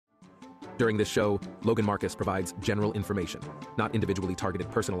During this show, Logan Marcus provides general information, not individually targeted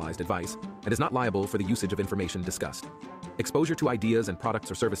personalized advice, and is not liable for the usage of information discussed. Exposure to ideas and products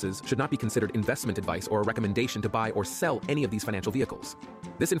or services should not be considered investment advice or a recommendation to buy or sell any of these financial vehicles.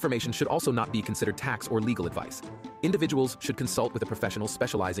 This information should also not be considered tax or legal advice. Individuals should consult with a professional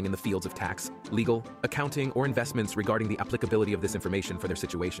specializing in the fields of tax, legal, accounting, or investments regarding the applicability of this information for their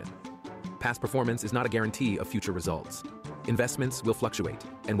situation. Past performance is not a guarantee of future results. Investments will fluctuate,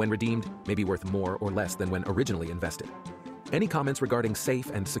 and when redeemed, may be worth more or less than when originally invested. Any comments regarding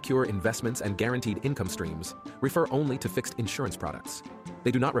safe and secure investments and guaranteed income streams refer only to fixed insurance products.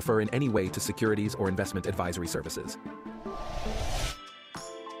 They do not refer in any way to securities or investment advisory services.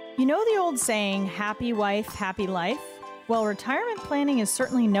 You know the old saying, happy wife, happy life? Well, retirement planning is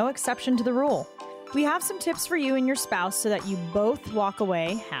certainly no exception to the rule. We have some tips for you and your spouse so that you both walk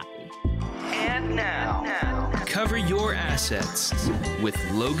away happy. And now, cover your assets with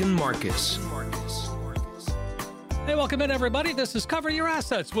Logan Marcus. Hey, welcome in, everybody. This is Cover Your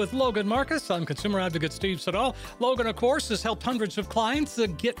Assets with Logan Marcus. I'm consumer advocate Steve Siddall. Logan, of course, has helped hundreds of clients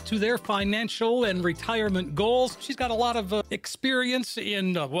get to their financial and retirement goals. She's got a lot of experience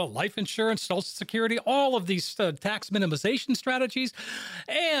in, life insurance, Social Security, all of these tax minimization strategies.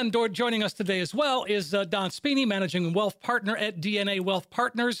 And joining us today as well is Don Spini, Managing Wealth Partner at DNA Wealth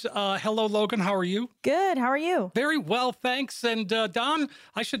Partners. Hello, Logan. How are you? Good. How are you? Very well, thanks. And Don,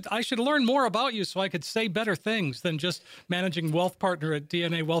 I should learn more about you so I could say better things than just Managing Wealth Partner at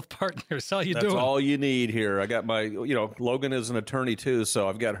DNA Wealth Partners. How you doing? That's all you need here. I got my, Logan is an attorney too, so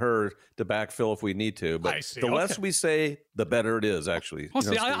I've got her to backfill if we need to. But I see. The less we say, the better it is, actually. Well,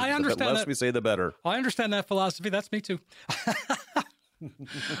 see, I understand the less we say, the better. I understand that philosophy. That's me too.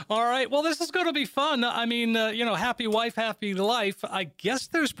 All right. Well, this is going to be fun. I mean, happy wife, happy life. I guess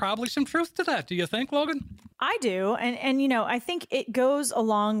there's probably some truth to that. Do you think, Logan? I do. And I think it goes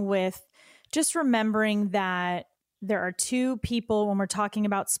along with just remembering that there are two people when we're talking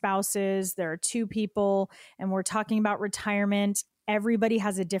about spouses, there are two people and we're talking about retirement. Everybody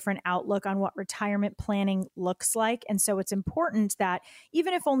has a different outlook on what retirement planning looks like. And so it's important that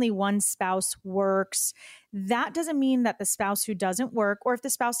even if only one spouse works, that doesn't mean that the spouse who doesn't work, or if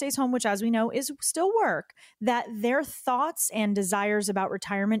the spouse stays home, which as we know is still work, that their thoughts and desires about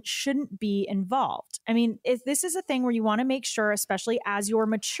retirement shouldn't be involved. I mean, this is a thing where you want to make sure, especially as you're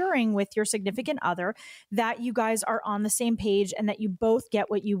maturing with your significant other, that you guys are on the same page and that you both get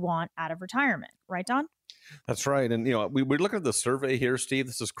what you want out of retirement. Right, Don? That's right. And, we're looking at the survey here, Steve.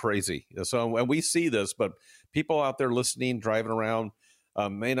 This is crazy. So, and we see this, but people out there listening, driving around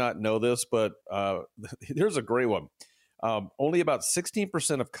may not know this, but here's a great one. Only about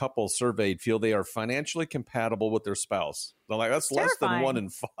 16% of couples surveyed feel they are financially compatible with their spouse. So that's less than 1 in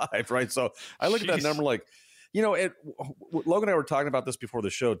 5, right? So I look at that number like, Logan and I were talking about this before the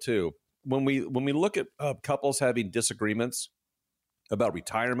show too. When we look at couples having disagreements about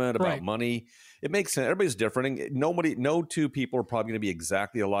retirement, about money, it makes sense. Everybody's different. And no two people are probably going to be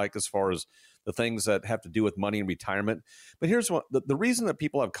exactly alike as far as the things that have to do with money and retirement. But here's what the reason that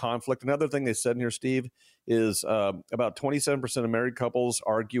people have conflict. Another thing they said in here, Steve, is about 27% of married couples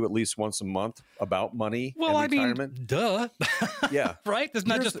argue at least once a month about money and retirement. Mean, duh. Yeah. Right? Isn't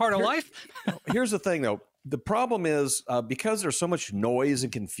that just part of life? Here's the thing, though. The problem is because there's so much noise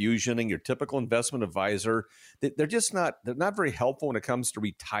and confusion, and your typical investment advisor, they're not very helpful when it comes to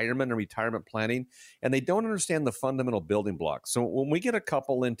retirement and retirement planning, and they don't understand the fundamental building blocks. So when we get a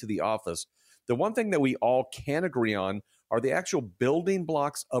couple into the office, the one thing that we all can agree on are the actual building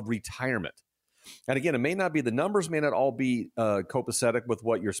blocks of retirement. And again, it may not be, the numbers may not all be copacetic with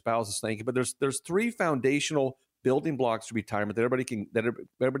what your spouse is thinking, but there's three foundational building blocks to retirement that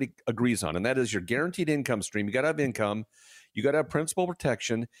everybody agrees on, and that is your guaranteed income stream. You got to have income, you got to have principal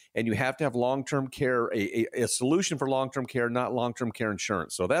protection, and you have to have long-term care, a solution for long-term care, not long-term care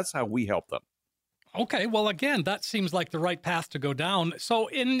insurance. So that's how we help them. Okay, well, again, that seems like the right path to go down. So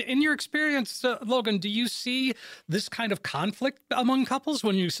in your experience, Logan, do you see this kind of conflict among couples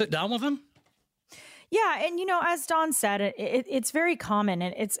when you sit down with them? Yeah. And, as Don said, it's very common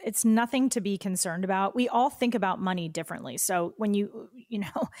and it's nothing to be concerned about. We all think about money differently. So when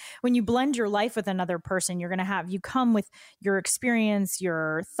when you blend your life with another person, you come with your experience,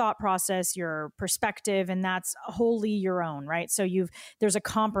 your thought process, your perspective, and that's wholly your own, right? So there's a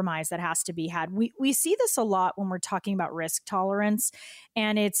compromise that has to be had. We see this a lot when we're talking about risk tolerance,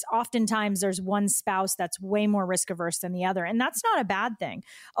 and it's oftentimes there's one spouse that's way more risk averse than the other. And that's not a bad thing.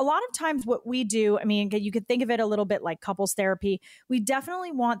 A lot of times what we do, mean, you could think of it a little bit like couples therapy. We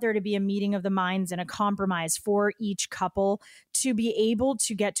definitely want there to be a meeting of the minds and a compromise for each couple to be able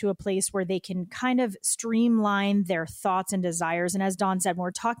to get to a place where they can kind of streamline their thoughts and desires. And as Dawn said, when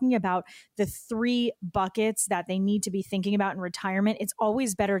we're talking about the 3 buckets that they need to be thinking about in retirement, it's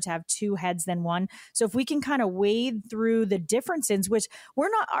always better to have 2 heads than one. So if we can kind of wade through the differences, which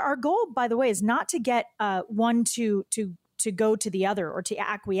our goal, by the way, is not to get one to go to the other or to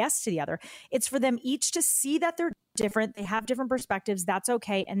acquiesce to the other. It's for them each to see that they're different. They have different perspectives. That's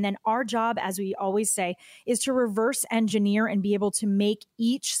okay. And then our job, as we always say, is to reverse engineer and be able to make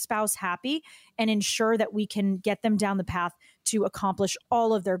each spouse happy and ensure that we can get them down the path to accomplish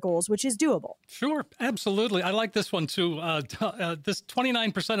all of their goals, which is doable. Sure, absolutely. I like this one too. This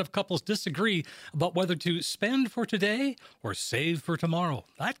 29% of couples disagree about whether to spend for today or save for tomorrow.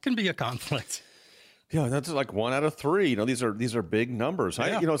 That can be a conflict. Yeah, that's like 1 out of 3. These are big numbers.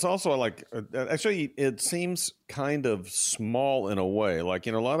 Yeah. It's also like, actually, it seems kind of small in a way. Like,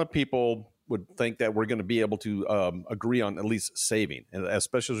 a lot of people would think that we're going to be able to agree on at least saving, and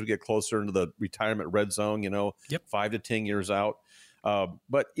especially as we get closer into the retirement red zone, 5 to 10 years out.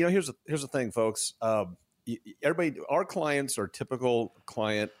 But, here's the thing, folks. Everybody, our clients are typical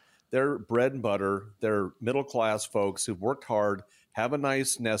client. They're bread and butter. They're middle-class folks who've worked hard, have a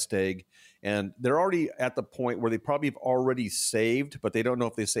nice nest egg, and they're already at the point where they probably have already saved, but they don't know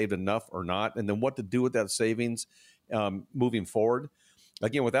if they saved enough or not, and then what to do with that savings moving forward.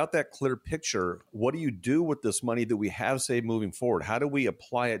 Again, without that clear picture, what do you do with this money that we have saved moving forward? How do we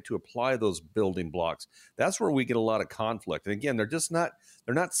apply those building blocks? That's where we get a lot of conflict. And again, they're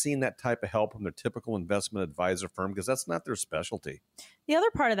not seeing that type of help from their typical investment advisor firm because that's not their specialty. The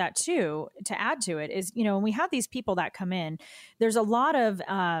other part of that too, to add to it, is, when we have these people that come in, there's a lot of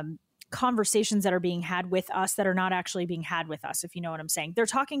conversations that are being had with us that are not actually being had with us, if you know what I'm saying. They're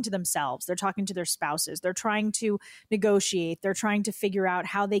talking to themselves. They're talking to their spouses. They're trying to negotiate. They're trying to figure out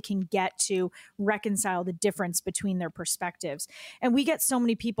how they can get to reconcile the difference between their perspectives. And we get so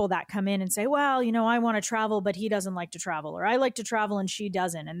many people that come in and say, well, I want to travel, but he doesn't like to travel, or I like to travel and she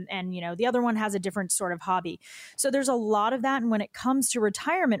doesn't. And the other one has a different sort of hobby. So there's a lot of that. And when it comes to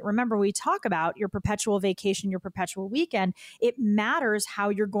retirement, remember, we talk about your perpetual vacation, your perpetual weekend. It matters how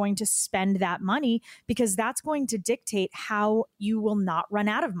you're going to spend that money, because that's going to dictate how you will not run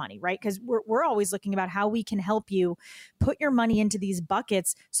out of money, right? Because we're always looking about how we can help you put your money into these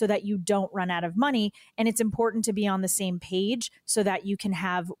buckets so that you don't run out of money. And it's important to be on the same page so that you can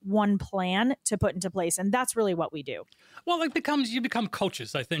have one plan to put into place. And that's really what we do. Well, you become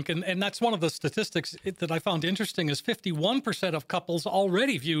coaches, I think. And that's one of the statistics that I found interesting is 51% of couples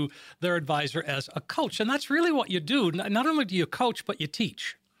already view their advisor as a coach. And that's really what you do. Not only do you coach, but you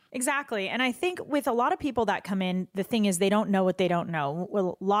teach. Exactly. And I think with a lot of people that come in, the thing is they don't know what they don't know.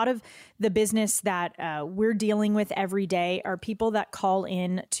 Well, a lot of the business that we're dealing with every day are people that call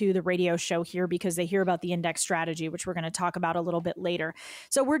in to the radio show here because they hear about the index strategy, which we're going to talk about a little bit later.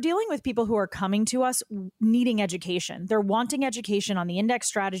 So we're dealing with people who are coming to us needing education. They're wanting education on the index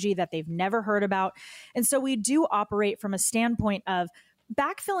strategy that they've never heard about. And so we do operate from a standpoint of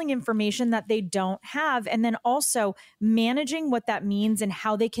backfilling information that they don't have, and then also managing what that means and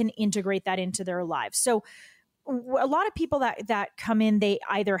how they can integrate that into their lives. So a lot of people that come in, they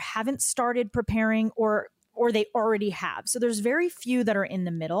either haven't started preparing or they already have. So there's very few that are in the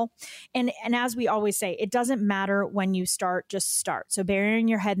middle. And as we always say, it doesn't matter when you start, just start. So burying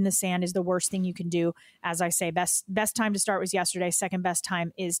your head in the sand is the worst thing you can do. As I say, best time to start was yesterday. Second best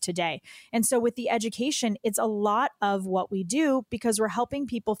time is today. And so with the education, it's a lot of what we do because we're helping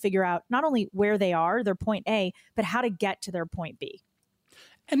people figure out not only where they are, their point A, but how to get to their point B.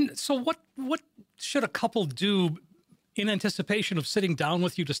 And so what should a couple do in anticipation of sitting down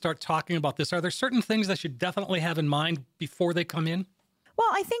with you to start talking about this? Are there certain things that you definitely have in mind before they come in? Well,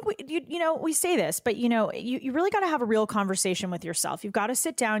 I think we say this, but you really got to have a real conversation with yourself. You've got to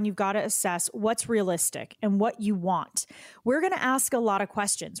sit down. You've got to assess what's realistic and what you want. We're going to ask a lot of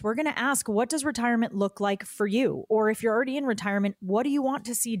questions. We're going to ask, what does retirement look like for you? Or if you're already in retirement, what do you want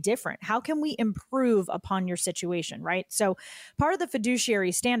to see different? How can we improve upon your situation, right? So part of the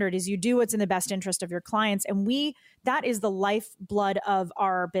fiduciary standard is you do what's in the best interest of your clients. And that is the lifeblood of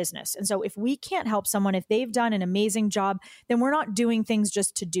our business. And so if we can't help someone, if they've done an amazing job, then we're not doing things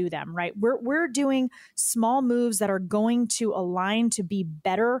just to do them, right? We're doing small moves that are going to align to be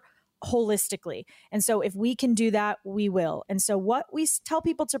better holistically. And so if we can do that, we will. And so what we tell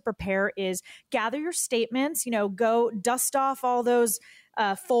people to prepare is gather your statements, go dust off all those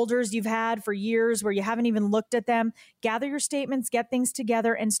folders you've had for years where you haven't even looked at them. Gather your statements, get things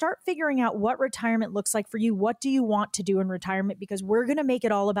together, and start figuring out what retirement looks like for you. What do you want to do in retirement? Because we're going to make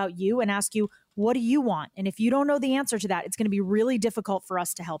it all about you and ask you, what do you want? And if you don't know the answer to that, it's going to be really difficult for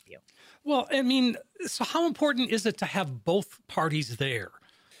us to help you. Well, so how important is it to have both parties there?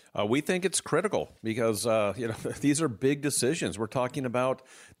 We think it's critical because, these are big decisions. We're talking about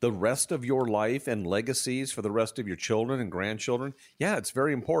the rest of your life and legacies for the rest of your children and grandchildren. Yeah, it's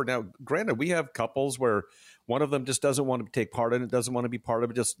very important. Now, granted, we have couples where one of them just doesn't want to take part in it, doesn't want to be part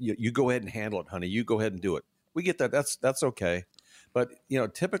of it. Just you go ahead and handle it, honey. You go ahead and do it. We get that. That's okay. But,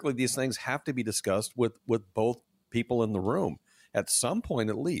 typically these things have to be discussed with both people in the room at some point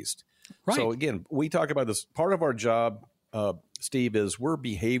at least. Right. So, again, we talk about this. Part of our job, Steve, is we're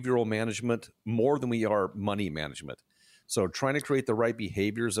behavioral management more than we are money management. So trying to create the right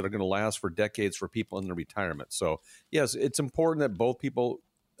behaviors that are going to last for decades for people in their retirement. So, yes, it's important that both people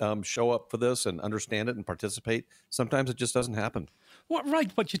show up for this and understand it and participate. Sometimes it just doesn't happen. Well,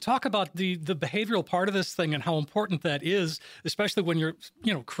 right. But you talk about the behavioral part of this thing and how important that is, especially when you're,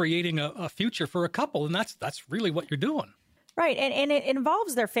 creating a future for a couple. And that's really what you're doing. Right. And it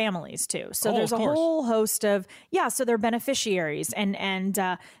involves their families, too. So there's a whole host of, so they're beneficiaries and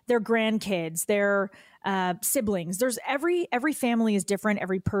their grandkids, their siblings. There's every family is different.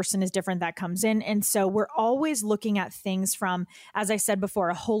 Every person is different that comes in. And so we're always looking at things from, as I said before,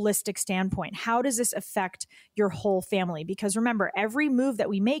 a holistic standpoint. How does this affect your whole family? Because remember, every move that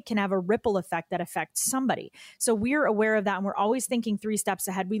we make can have a ripple effect that affects somebody. So we're aware of that. And we're always thinking 3 steps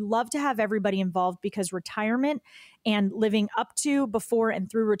ahead. We love to have everybody involved because retirement and living up to, before, and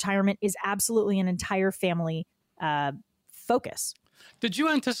through retirement is absolutely an entire family focus. Did you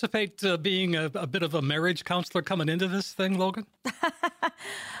anticipate being a bit of a marriage counselor coming into this thing, Logan?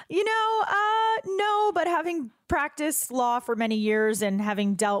 No, but having practiced law for many years and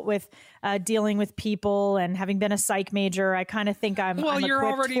having dealt with dealing with people and having been a psych major, I kind of think I'm you're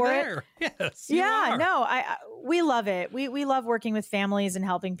already for there. It. Yes, yeah, no, we love it. We love working with families and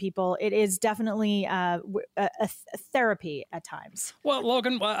helping people. It is definitely a therapy at times. Well,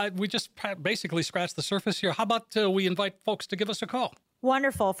 Logan, we just basically scratched the surface here. How about we invite folks to give us a call?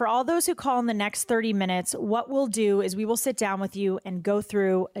 Wonderful. For all those who call in the next 30 minutes, what we'll do is we will sit down with you and go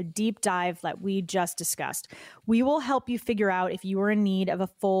through a deep dive that we just discussed. We will help you figure out if you are in need of a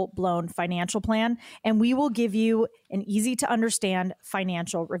full-blown financial plan, and we will give you an easy-to-understand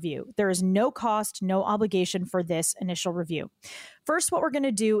financial review. There is no cost, no obligation for this initial review. First, what we're going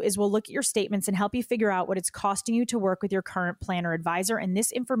to do is we'll look at your statements and help you figure out what it's costing you to work with your current plan or advisor, and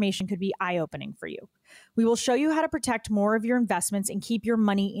this information could be eye-opening for you. We will show you how to protect more of your investments and keep your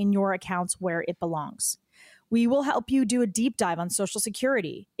money in your accounts where it belongs. We will help you do a deep dive on Social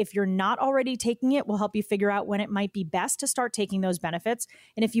Security. If you're not already taking it, we'll help you figure out when it might be best to start taking those benefits.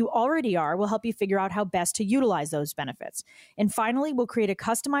 And if you already are, we'll help you figure out how best to utilize those benefits. And finally, we'll create a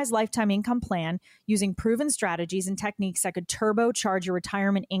customized lifetime income plan using proven strategies and techniques that could turbocharge your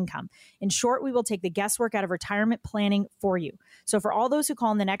retirement income. In short, we will take the guesswork out of retirement planning for you. So for all those who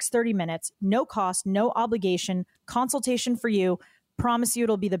call in the next 30 minutes, no cost, no obligation, consultation for you. Promise you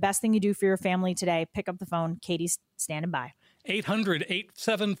it'll be the best thing you do for your family today. Pick up the phone. Katie's standing by.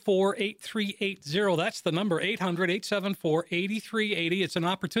 800-874-8380. That's the number, 800-874-8380. It's an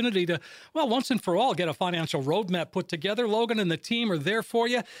opportunity to, once and for all, get a financial roadmap put together. Logan and the team are there for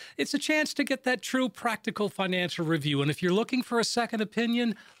you. It's a chance to get that true practical financial review. And if you're looking for a second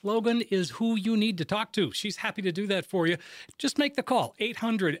opinion, Logan is who you need to talk to. She's happy to do that for you. Just make the call,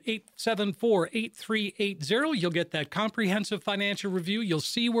 800-874-8380. You'll get that comprehensive financial review. You'll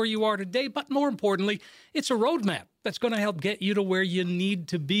see where you are today, but more importantly, it's a roadmap that's going to help get you to where you need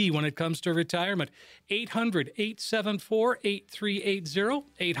to be when it comes to retirement. 800-874-8380.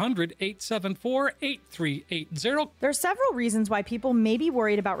 800-874-8380. There are several reasons why people may be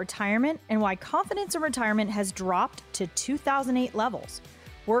worried about retirement and why confidence in retirement has dropped to 2008 levels.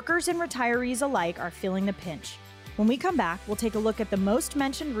 Workers and retirees alike are feeling the pinch. When we come back, we'll take a look at the most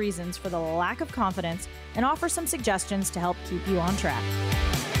mentioned reasons for the lack of confidence and offer some suggestions to help keep you on track.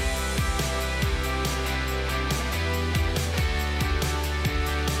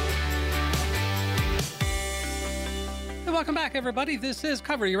 Welcome back, everybody. This is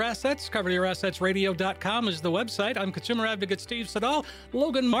Cover Your Assets. CoverYourAssetsRadio.com is the website. I'm consumer advocate Steve Siddall.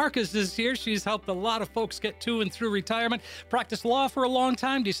 Logan Marcus is here. She's helped a lot of folks get to and through retirement. Practiced law for a long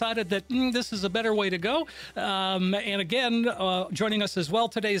time. Decided that this is a better way to go. And again, joining us as well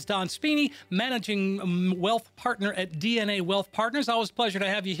today is Don Spini, Managing Wealth Partner at DNA Wealth Partners. Always a pleasure to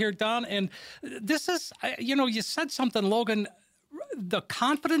have you here, Don. And this is, you said something, Logan, the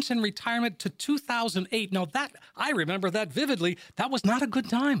confidence in retirement to 2008. Now that I remember that vividly, that was not a good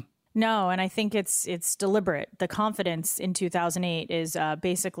time. No, and I think it's deliberate. The confidence in 2008 is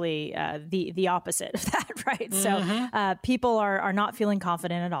basically the opposite of that, right? Mm-hmm. So people are not feeling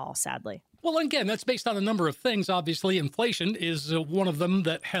confident at all, sadly. Well, again, that's based on a number of things. Obviously, inflation is one of them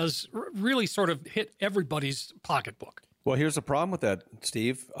that has really sort of hit everybody's pocketbook. Well, here's the problem with that,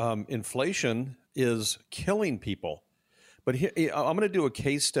 Steve. Inflation is killing people. But here, I'm going to do a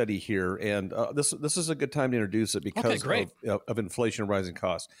case study here, and this is a good time to introduce it because of inflation and rising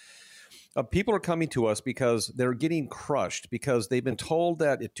costs. People are coming to us because they're getting crushed because they've been told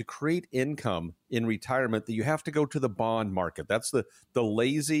that to create income in retirement that you have to go to the bond market. That's the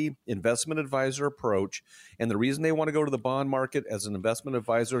lazy investment advisor approach. And the reason they want to go to the bond market as an investment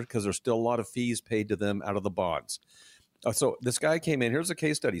advisor because there's still a lot of fees paid to them out of the bonds. So this guy came in. Here's a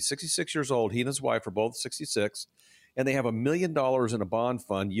case study. 66 years old. He and his wife are both 66. And they have $1 million in a bond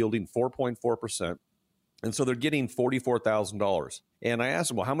fund yielding 4.4%. And so they're getting $44,000. And I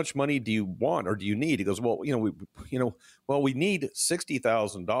asked him, well, how much money do you want or do you need? He goes, well, we need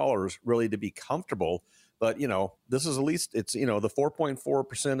 $60,000 really to be comfortable. But, this is at least the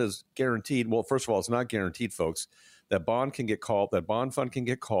 4.4% is guaranteed. Well, first of all, it's not guaranteed, folks. That bond can get called. That bond fund can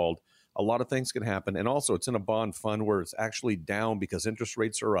get called. A lot of things can happen. And also it's in a bond fund where it's actually down because interest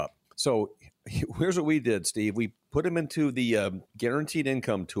rates are up. So here's what we did, Steve. We put him into the guaranteed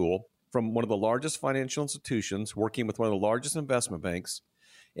income tool from one of the largest financial institutions, working with one of the largest investment banks.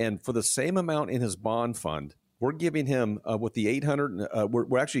 And for the same amount in his bond fund, we're giving him with the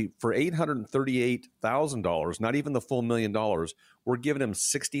we're actually for $838,000, not even the full $1 million, we're giving him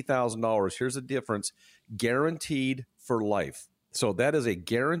 $60,000. Here's the difference, guaranteed for life. So that is a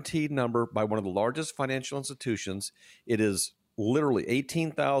guaranteed number by one of the largest financial institutions. It is literally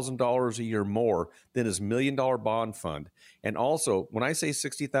 $18,000 a year more than his $1 million bond fund. And also, when I say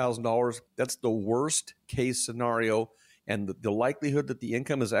 $60,000, that's the worst case scenario. And the likelihood that the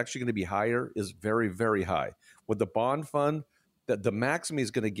income is actually going to be higher is very, very high. With the bond fund, that the maximum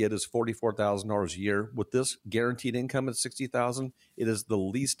he's going to get is $44,000 a year. With this guaranteed income at $60,000, it is the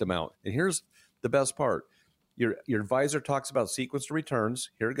least amount. And here's the best part. Your advisor talks about sequenced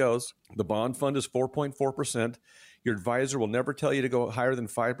returns. Here it goes. The bond fund is 4.4%. Your advisor will never tell you to go higher than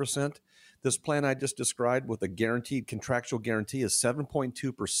 5%. This plan I just described with a guaranteed contractual guarantee is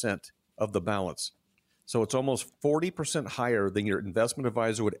 7.2% of the balance. So it's almost 40% higher than your investment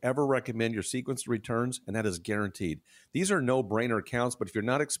advisor would ever recommend your sequenced returns, and that is guaranteed. These are no-brainer accounts, but if you're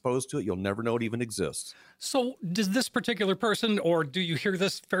not exposed to it, you'll never know it even exists. So does this particular person, or do you hear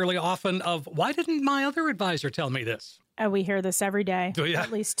this fairly often of, why didn't my other advisor tell me this? We hear this every day,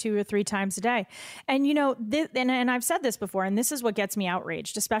 at least 2 or 3 times a day. And, and I've said this before, and this is what gets me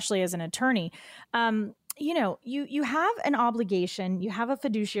outraged, especially as an attorney. You have an obligation, you have a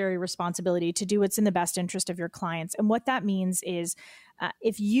fiduciary responsibility to do what's in the best interest of your clients. And what that means is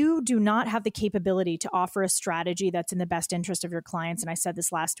if you do not have the capability to offer a strategy that's in the best interest of your clients, and I said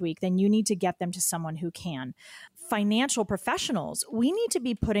this last week, then you need to get them to someone who can. Financial professionals, we need to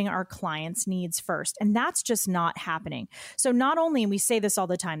be putting our clients' needs first, and that's just not happening. So not only, and we say this all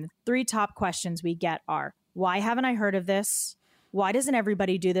the time, the 3 top questions we get are, why haven't I heard of this? Why doesn't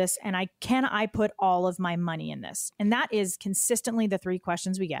everybody do this? And can I put all of my money in this? And that is consistently the 3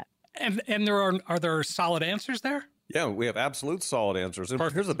 questions we get. And are there solid answers there? Yeah, we have absolute solid answers. And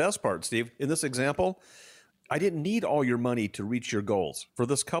here's the best part, Steve. In this example, I didn't need all your money to reach your goals. For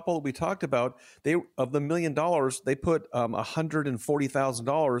this couple that we talked about, of the $1 million, they put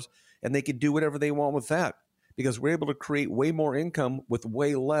 $140,000, and they could do whatever they want with that, because we're able to create way more income with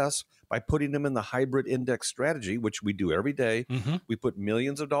way less by putting them in the hybrid index strategy, which we do every day. Mm-hmm. We put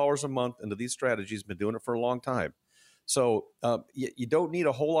millions of dollars a month into these strategies, been doing it for a long time. So you don't need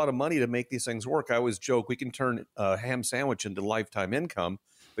a whole lot of money to make these things work. I always joke, we can turn a ham sandwich into lifetime income,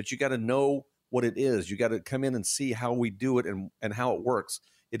 but you got to know what it is. You got to come in and see how we do it and how it works.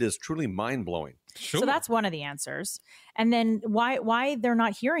 It is truly mind-blowing. Sure. So that's one of the answers. And then why they're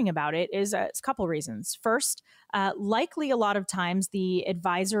not hearing about it is a couple reasons. First, likely a lot of times the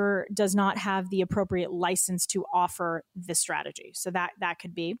advisor does not have the appropriate license to offer the strategy. So that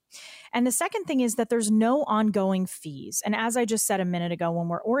could be. And the second thing is that there's no ongoing fees. And as I just said a minute ago, when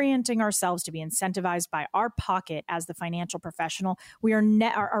we're orienting ourselves to be incentivized by our pocket as the financial professional, we are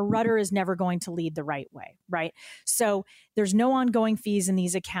our rudder is never going to lead the right way, right? So there's no ongoing fees in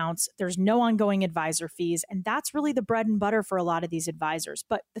these accounts. There's no ongoing advisor fees. And that's really the bread and butter for a lot of these advisors.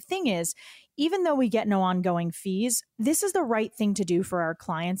 But the thing is, even though we get no ongoing fees, this is the right thing to do for our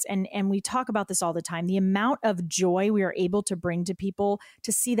clients. And we talk about this all the time. The amount of joy we are able to bring to people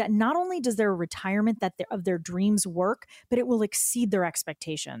to see that not only does their retirement of their dreams work, but it will exceed their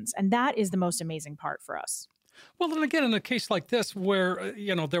expectations. And that is the most amazing part for us. Well, and again, in a case like this where,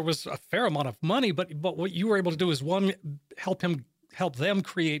 there was a fair amount of money, but what you were able to do is, one, help them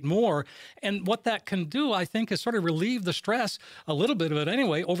create more. And what that can do, I think, is sort of relieve the stress, a little bit of it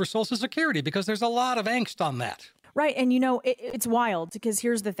anyway, over Social Security, because there's a lot of angst on that. Right. And, it's wild because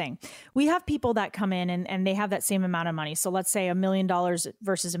here's the thing. We have people that come in and they have that same amount of money. So let's say $1 million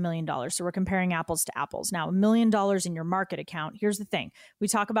versus $1 million. So we're comparing apples to apples. Now, $1 million in your market account. Here's the thing. We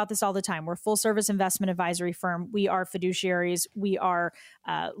talk about this all the time. We're a full service investment advisory firm. We are fiduciaries. We are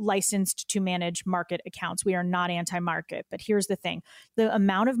licensed to manage market accounts. We are not anti-market. But here's the thing. The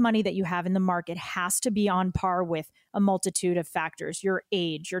amount of money that you have in the market has to be on par with a multitude of factors: your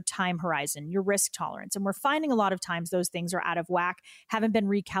age, your time horizon, your risk tolerance. And we're finding a lot of times those things are out of whack, haven't been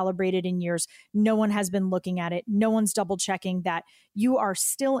recalibrated in years. No one has been looking at it. No one's double checking that you are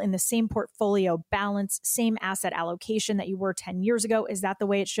still in the same portfolio balance, same asset allocation that you were 10 years ago. Is that the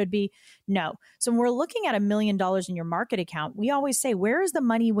way it should be? No. So when we're looking at $1 million in your market account, we always say, where is the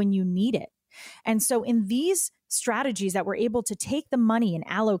money when you need it? And so in these strategies that we're able to take the money and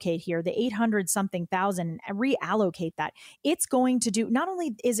allocate here, the 800 something thousand, and reallocate that, it's going to do, not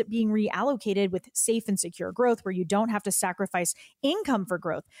only is it being reallocated with safe and secure growth where you don't have to sacrifice income for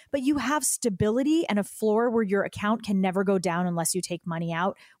growth, but you have stability and a floor where your account can never go down unless you take money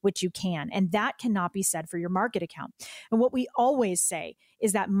out, which you can. And that cannot be said for your market account. And what we always say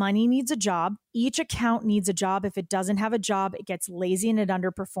is that money needs a job. Each account needs a job. If it doesn't have a job, it gets lazy and it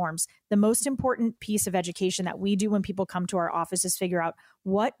underperforms. The most important piece of education that we do when people come to our office is figure out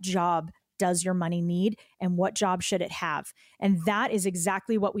what job does your money need and what job should it have. And that is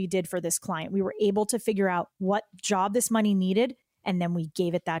exactly what we did for this client. We were able to figure out what job this money needed, and then we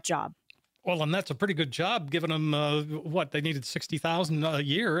gave it that job. Well, and that's a pretty good job, given them they needed $60,000 a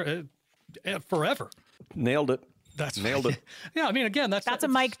year forever. Nailed it. Nailed it. Yeah, I mean, again, that's a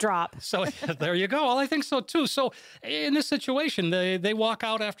mic drop. So there you go. Well, I think so too. So in this situation, they walk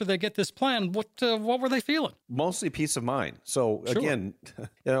out after they get this plan. What were they feeling? Mostly peace of mind. So again,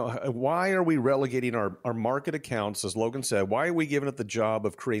 why are we relegating our market accounts, as Logan said? Why are we giving it the job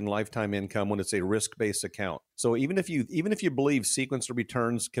of creating lifetime income when it's a risk-based account? So even if you believe sequence of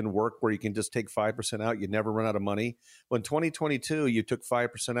returns can work where you can just take 5% out, you never run out of money. When 2022 you took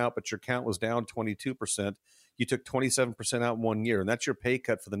 5% out, but your account was down 22%. You took 27% out in 1 year, and that's your pay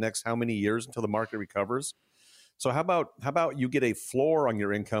cut for the next how many years until the market recovers? So how about you get a floor on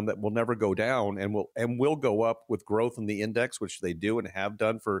your income that will never go down and will go up with growth in the index, which they do and have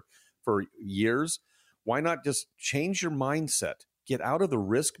done for years? Why not just change your mindset? Get out of the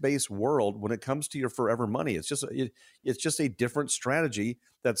risk-based world when it comes to your forever money. It's just a different strategy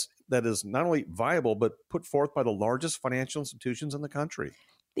that is not only viable but put forth by the largest financial institutions in the country.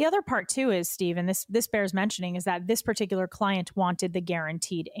 The other part too is, Steve, and this bears mentioning, is that this particular client wanted the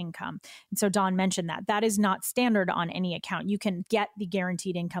guaranteed income. And so Don mentioned that is not standard on any account. You can get the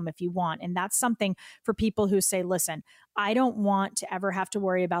guaranteed income if you want. And that's something for people who say, listen, I don't want to ever have to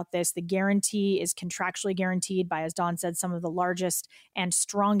worry about this. The guarantee is contractually guaranteed by, as Don said, some of the largest and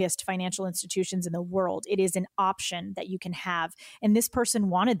strongest financial institutions in the world. It is an option that you can have. And this person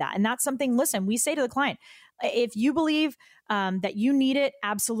wanted that. And that's something, listen, we say to the client, if you believe that you need it,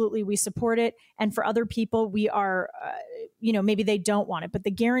 absolutely, we support it. And for other people, we are, maybe they don't want it. But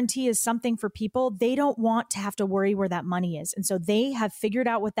the guarantee is something for people. They don't want to have to worry where that money is. And so they have figured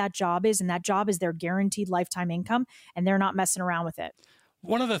out what that job is. And that job is their guaranteed lifetime income. And they're not messing around with it.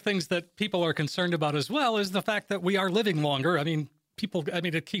 One of the things that people are concerned about as well is the fact that we are living longer.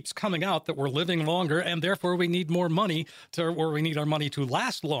 It keeps coming out that we're living longer and therefore we need more money we need our money to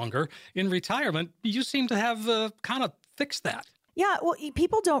last longer in retirement. You seem to have kind of fixed that. Yeah, well,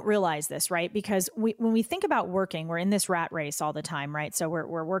 people don't realize this, right? Because when we think about working, we're in this rat race all the time, right? So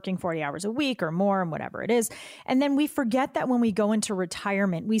we're working 40 hours a week or more and whatever it is. And then we forget that when we go into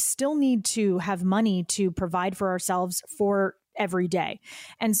retirement, we still need to have money to provide for ourselves every day.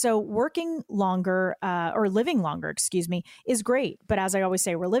 And so working longer or living longer, excuse me, is great. But as I always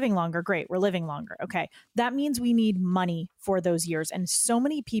say, we're living longer. Great. We're living longer. Okay. That means we need money for those years. And so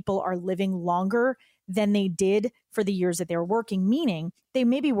many people are living longer than they did for the years that they were working, meaning they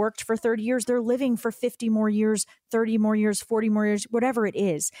maybe worked for 30 years. They're living for 50 more years, 30 more years, 40 more years, whatever it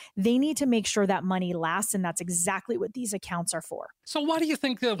is. They need to make sure that money lasts. And that's exactly what these accounts are for. So why do you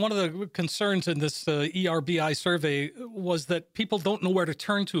think one of the concerns in this ERBI survey was that people don't know where to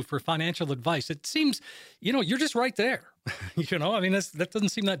turn to for financial advice? It seems, you're just right there. That doesn't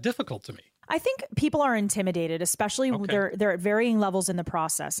seem that difficult to me. I think people are intimidated, especially they're at varying levels in the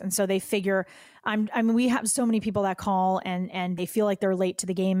process. And so they figure, we have so many people that call and they feel like they're late to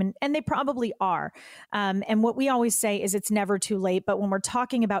the game, and they probably are. And what we always say is it's never too late. But when we're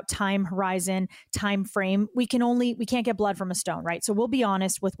talking about time horizon, time frame, we can't get blood from a stone, right? So we'll be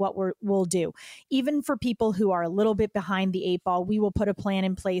honest with what we'll do. Even for people who are a little bit behind the eight ball, we will put a plan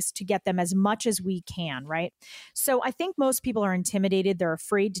in place to get them as much as we can, right? So I think most people are intimidated. They're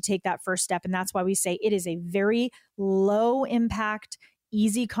afraid to take that first step. And that's why we say it is a very low impact,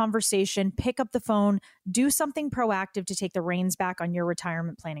 easy conversation. Pick up the phone, do something proactive to take the reins back on your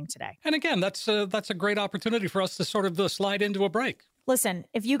retirement planning today. And again, that's a great opportunity for us to sort of slide into a break. Listen,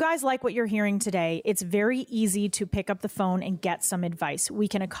 if you guys like what you're hearing today, it's very easy to pick up the phone and get some advice. We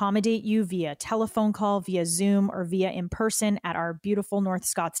can accommodate you via telephone call, via Zoom, or via in person at our beautiful North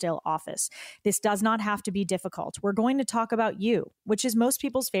Scottsdale office. This does not have to be difficult. We're going to talk about you, which is most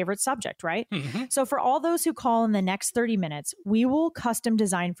people's favorite subject, right? Mm-hmm. So for all those who call in the next 30 minutes, we will custom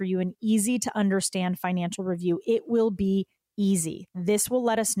design for you an easy to understand financial review. It will be easy. This will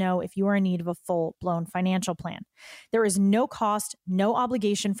let us know if you are in need of a full-blown financial plan. There is no cost, no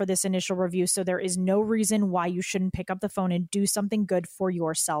obligation for this initial review, so there is no reason why you shouldn't pick up the phone and do something good for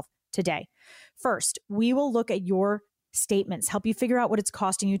yourself today. First, we will look at your statements, help you figure out what it's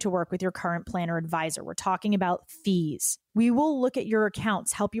costing you to work with your current planner advisor. We're talking about fees. We will look at your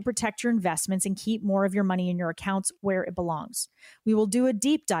accounts, help you protect your investments and keep more of your money in your accounts where it belongs. We will do a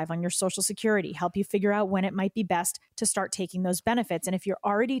deep dive on your Social Security, help you figure out when it might be best to start taking those benefits. And if you're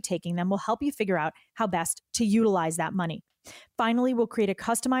already taking them, we'll help you figure out how best to utilize that money. Finally, we'll create a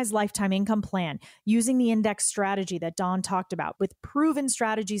customized lifetime income plan using the index strategy that Dawn talked about with proven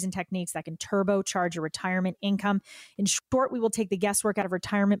strategies and techniques that can turbocharge your retirement income. In short, we will take the guesswork out of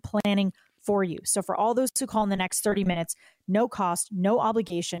retirement planning for you. So for all those who call in the next 30 minutes, no cost, no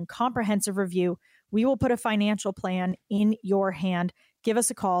obligation, comprehensive review, we will put a financial plan in your hand. Give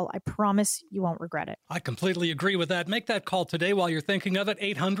us a call. I promise you won't regret it. I completely agree with that. Make that call today while you're thinking of it.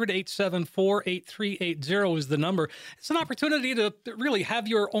 800-874-8380 is the number. It's an opportunity to really have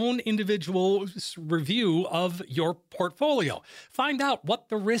your own individual review of your portfolio. Find out what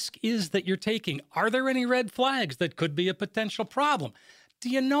the risk is that you're taking. Are there any red flags that could be a potential problem? Do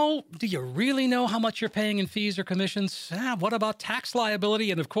you really know how much you're paying in fees or commissions? What about tax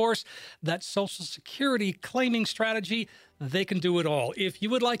liability? And of course, that Social Security claiming strategy, they can do it all. If you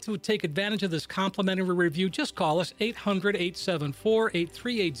would like to take advantage of this complimentary review, just call us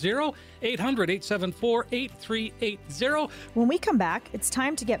 800-874-8380, 800-874-8380. When we come back, it's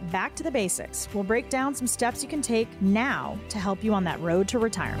time to get back to the basics. We'll break down some steps you can take now to help you on that road to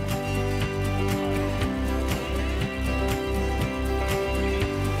retirement.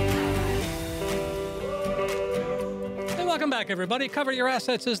 Welcome back, everybody. Cover Your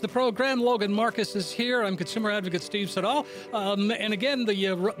Assets is the program. Logan Marcus is here. I'm consumer advocate Steve Siddall. And again,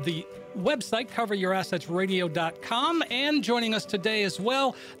 the website, coveryourassetsradio.com. And joining us today as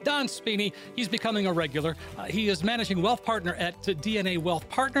well, Don Spini. He's becoming a regular. He is managing wealth partner at DNA Wealth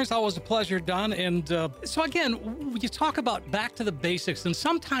Partners. Always a pleasure, Don. And so again, you talk about back to the basics. And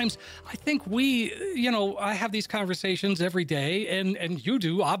sometimes I think I have these conversations every day, and you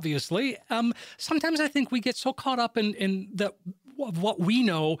do, obviously. Sometimes I think we get so caught up in what we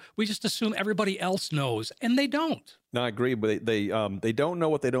know, we just assume everybody else knows, and they don't. No, I agree, but they don't know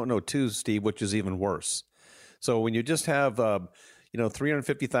what they don't know too, Steve, which is even worse. So when you just have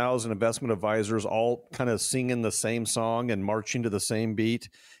 350,000 investment advisors all kind of singing the same song and marching to the same beat,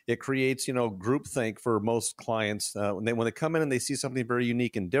 it creates groupthink for most clients. When they come in and they see something very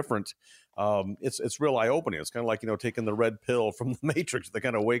unique and different, it's real eye-opening. It's kind of like taking the red pill from the Matrix. They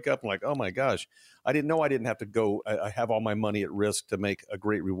kind of wake up and like, oh my gosh, I didn't know I didn't have to go. I have all my money at risk to make a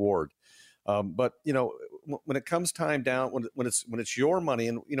great reward. But when it comes time down, when it's your money,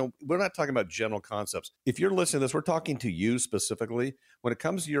 and we're not talking about general concepts. If you're listening to this, we're talking to you specifically. When it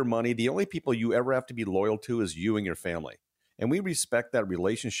comes to your money, the only people you ever have to be loyal to is you and your family. And we respect that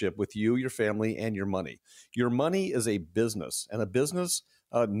relationship with you, your family, and your money. Your money is a business, and a business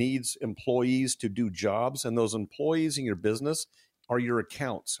needs employees to do jobs, and those employees in your business are your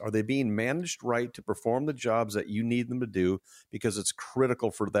accounts. Are they being managed right to perform the jobs that you need them to do? Because it's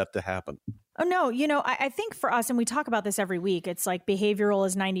critical for that to happen. Oh, no. I think for us, and we talk about this every week, it's like behavioral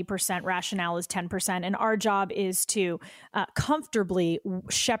is 90%, rationale is 10%. And our job is to comfortably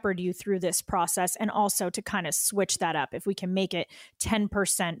shepherd you through this process and also to kind of switch that up. If we can make it 10%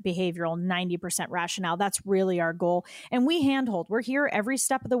 behavioral, 90% rationale, that's really our goal. And we handhold. We're here every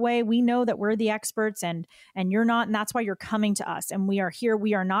step of the way. We know that we're the experts and you're not. And that's why you're coming to us. And we are here.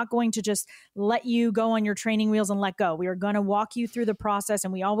 We are not going to just let you go on your training wheels and let go. We are going to walk you through the process.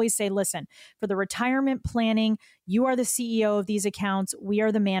 And we always say, listen, for the retirement planning, you are the CEO of these accounts. We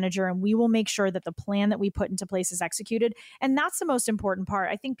are the manager, and we will make sure that the plan that we put into place is executed. And that's the most important part.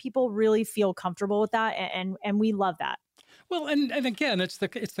 I think people really feel comfortable with that, and we love that. Well, and again, it's the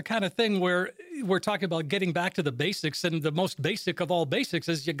kind of thing where we're talking about getting back to the basics, and the most basic of all basics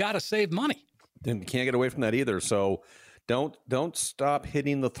is you got to save money. And you can't get away from that either. So don't stop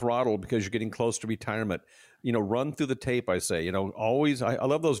hitting the throttle because you're getting close to retirement. Run through the tape, I say. Always, I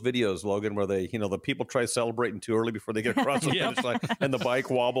love those videos, Logan, where they, the people try celebrating too early before they get across the finish line, and the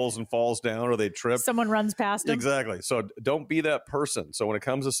bike wobbles and falls down or they trip. Someone runs past them. Exactly. So don't be that person. So when it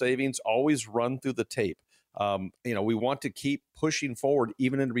comes to savings, always run through the tape. We want to keep pushing forward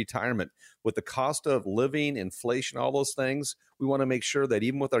even into retirement. With the cost of living, inflation, all those things, we want to make sure that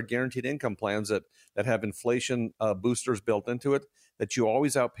even with our guaranteed income plans that have inflation boosters built into it, that you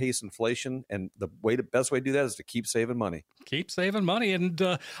always outpace inflation. And the best way to do that is to keep saving money. Keep saving money. And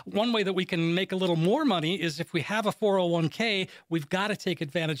one way that we can make a little more money is if we have a 401k, we've got to take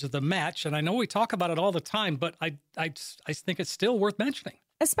advantage of the match. And I know we talk about it all the time, but I think it's still worth mentioning.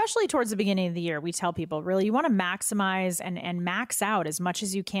 Especially towards the beginning of the year, we tell people, really, you want to maximize and max out as much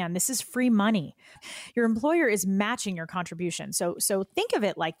as you can. This is free money. Your employer is matching your contribution. So think of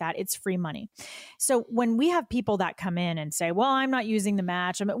it like that. It's free money. So when we have people that come in and say, well, I'm not using the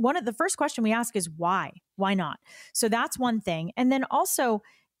match, the first question we ask is why? Why not? So that's one thing. And then also,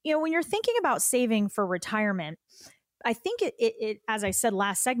 when you're thinking about saving for retirement, I think it, as I said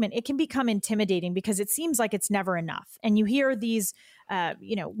last segment, it can become intimidating because it seems like it's never enough. And you hear these,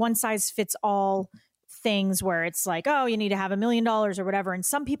 one size fits all things where it's like, oh, you need to have $1 million or whatever. And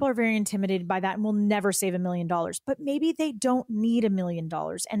some people are very intimidated by that and will never save $1 million, but maybe they don't need $1 million.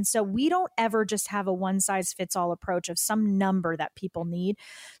 And so we don't ever just have a one size fits all approach of some number that people need.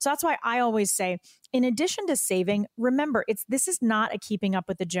 So that's why I always say, in addition to saving, remember, this is not a keeping up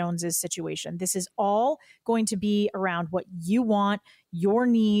with the Joneses situation. This is all going to be around what you want, your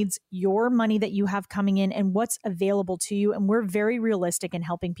needs, your money that you have coming in, and what's available to you. And we're very realistic in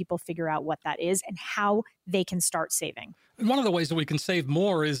helping people figure out what that is and how they can start saving. And one of the ways that we can save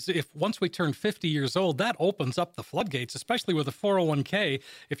more is if once we turn 50 years old, that opens up the floodgates, especially with a 401k.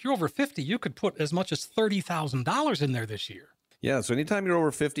 If you're over 50, you could put as much as $30,000 in there this year. Yeah, so anytime you're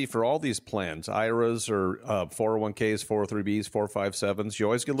over 50 for all these plans, IRAs or 401ks, 403bs, 457s, you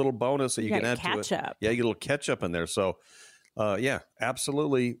always get a little bonus that you can add to it. Catch up. Yeah, you get a little catch up in there. So,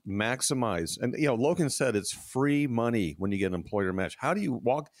 absolutely maximize. And, Logan said it's free money when you get an employer match. How do you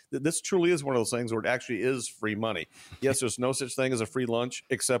walk? This truly is one of those things where it actually is free money. Yes, there's no such thing as a free lunch,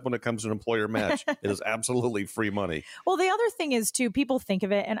 except when it comes to an employer match. It is absolutely free money. Well, the other thing is, too, people think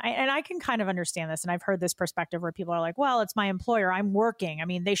of it, and I can kind of understand this, and I've heard this perspective where people are like, well, it's my employer. I'm working. I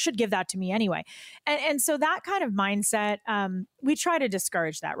mean, they should give that to me anyway. And so that kind of mindset, we try to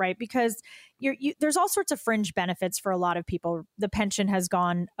discourage that, right? Because there's all sorts of fringe benefits for a lot of people. The pension has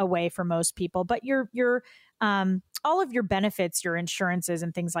gone away for most people, but all of your benefits, your insurances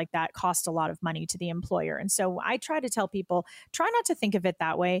and things like that cost a lot of money to the employer. And so I try to tell people, try not to think of it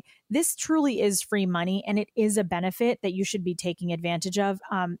that way. This truly is free money, and it is a benefit that you should be taking advantage of.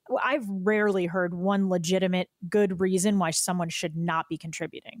 I've rarely heard one legitimate good reason why someone should not be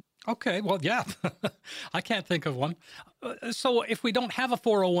contributing. Okay, well, yeah, I can't think of one. So if we don't have a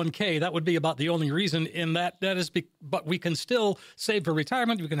 401k, that would be about the only reason in that is, but we can still save for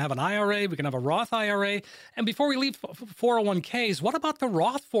retirement. We can have an IRA, we can have a Roth IRA. And before we leave 401ks, what about the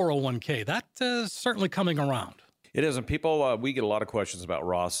Roth 401k? That is certainly coming around. It is. And people, we get a lot of questions about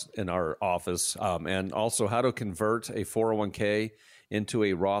Roths in our office, and also how to convert a 401k into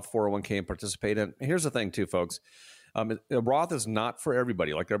a Roth 401k and participate in. Here's the thing too, folks. Roth is not for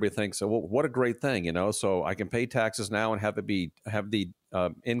everybody. Like everybody thinks, so, well, what a great thing, so I can pay taxes now and have the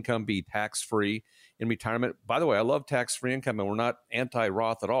income be tax-free in retirement. By the way, I love tax-free income, and we're not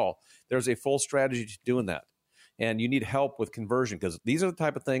anti-Roth at all. There's a full strategy to doing that. And you need help with conversion, because these are the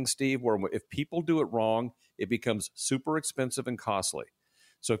type of things, Steve, where if people do it wrong, it becomes super expensive and costly.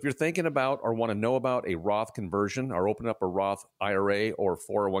 So if you're thinking about or want to know about a Roth conversion or open up a Roth IRA or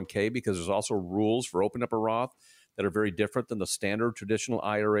 401k, because there's also rules for opening up a Roth that are very different than the standard traditional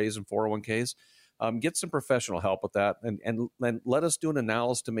IRAs and 401ks, get some professional help with that, and let us do an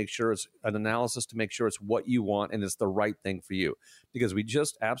analysis to make sure it's what you want and it's the right thing for you. Because we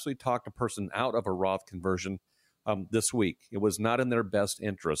just absolutely talked a person out of a Roth conversion this week. It was not in their best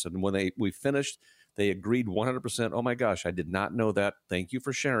interest, and when we finished, they agreed 100%. Oh my gosh, I did not know that. Thank you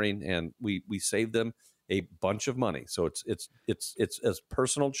for sharing, and we saved them a bunch of money. So it's a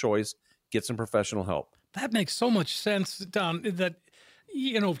personal choice. Get some professional help. That makes so much sense, Don, that,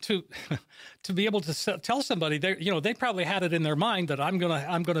 to be able to tell somebody, they probably had it in their mind that I'm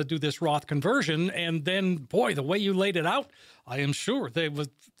gonna do this Roth conversion, and then, boy, the way you laid it out, I am sure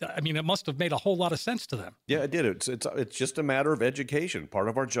it must have made a whole lot of sense to them. Yeah, it did. It's just a matter of education. Part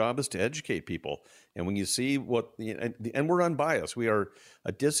of our job is to educate people, and when you see and we're unbiased, we are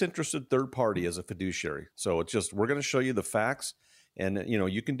a disinterested third party as a fiduciary. So it's just, we're going to show you the facts. And,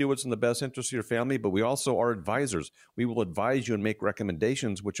 you can do what's in the best interest of your family, but we also are advisors. We will advise you and make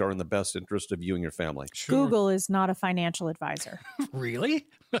recommendations which are in the best interest of you and your family. Sure. Google is not a financial advisor. Really?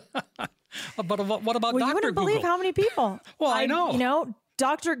 But what about Dr. You wouldn't Google? believe how many people. Well, I know.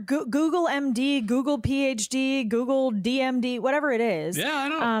 Dr. Google MD, Google PhD, Google DMD, whatever it is. Yeah, I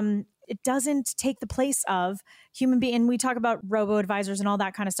know. It doesn't take the place of human being. And we talk about robo-advisors and all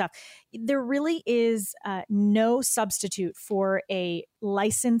that kind of stuff. There really is no substitute for a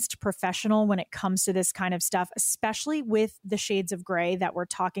licensed professional when it comes to this kind of stuff, especially with the shades of gray that we're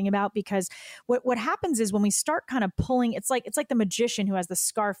talking about. Because what happens is when we start kind of pulling, it's like the magician who has the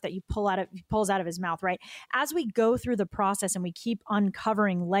scarf that he pulls out of his mouth, right? As we go through the process and we keep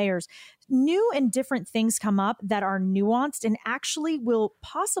uncovering layers, new and different things come up that are nuanced and actually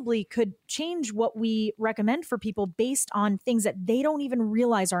could change what we recommend for people based on things that they don't even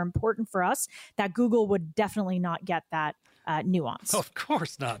realize are important for us, that Google would definitely not get that nuance. Of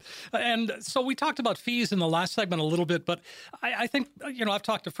course not. And so we talked about fees in the last segment a little bit, but I think, I've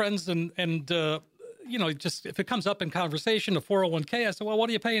talked to friends and just if it comes up in conversation, a 401k, I said, well, what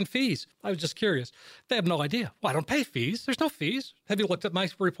are you paying fees? I was just curious. They have no idea. Well, I don't pay fees. There's no fees. Have you looked at my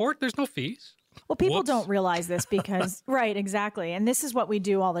report? There's no fees. Well, people don't realize this because, right, exactly. And this is what we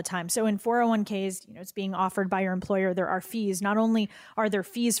do all the time. So in 401ks, it's being offered by your employer. There are fees. Not only are there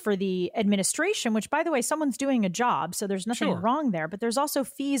fees for the administration, which, by the way, someone's doing a job, so there's nothing wrong there, but there's also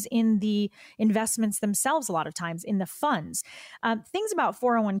fees in the investments themselves a lot of times, in the funds. Things about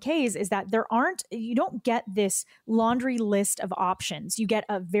 401ks is that you don't get this laundry list of options. You get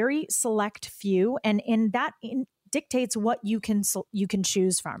a very select few, and dictates what you can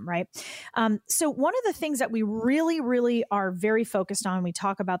choose from, right? So one of the things that we really, really are very focused on, we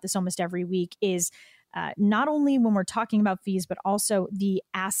talk about this almost every week, is not only when we're talking about fees, but also the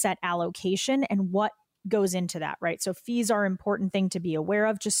asset allocation and what goes into that, right? So fees are an important thing to be aware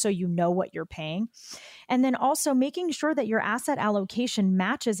of, just so you know what you're paying. And then also making sure that your asset allocation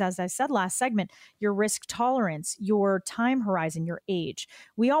matches, as I said last segment, your risk tolerance, your time horizon, your age.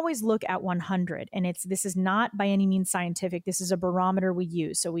 We always look at 100, and this is not by any means scientific. This is a barometer we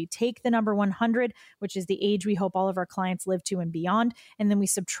use. So we take the number 100, which is the age we hope all of our clients live to and beyond, and then we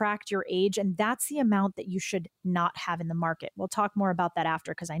subtract your age, and that's the amount that you should not have in the market. We'll talk more about that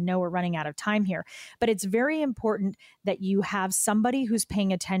after, because I know we're running out of time here. But it's very important that you have somebody who's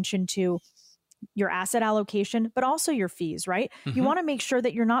paying attention to your asset allocation, but also your fees, right? Mm-hmm. You want to make sure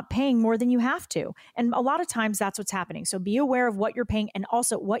that you're not paying more than you have to. And a lot of times that's what's happening. So be aware of what you're paying and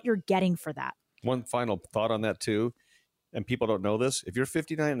also what you're getting for that. One final thought on that too, and people don't know this, if you're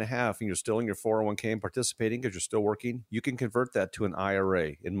 59 and a half and you're still in your 401k and participating because you're still working, you can convert that to an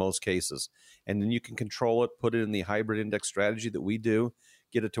IRA in most cases. And then you can control it, put it in the hybrid index strategy that we do,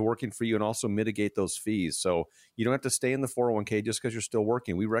 get it to working for you, and also mitigate those fees. So you don't have to stay in the 401k just because you're still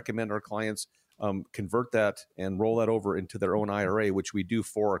working. We recommend our clients convert that and roll that over into their own IRA, which we do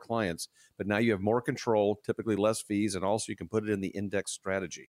for our clients. But now you have more control, typically less fees, and also you can put it in the index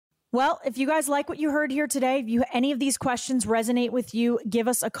strategy. Well, if you guys like what you heard here today, if any of these questions resonate with you, give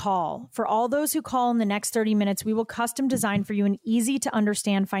us a call. For all those who call in the next 30 minutes, we will custom design for you an easy to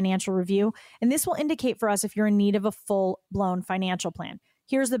understand financial review. And this will indicate for us if you're in need of a full-blown financial plan.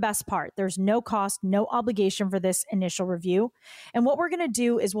 Here's the best part. There's no cost, no obligation for this initial review. And what we're going to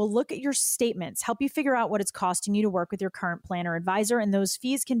do is we'll look at your statements, help you figure out what it's costing you to work with your current plan or advisor. And those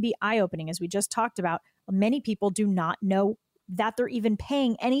fees can be eye-opening, as we just talked about. Many people do not know that they're even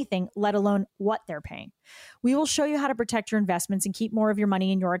paying anything, let alone what they're paying. We will show you how to protect your investments and keep more of your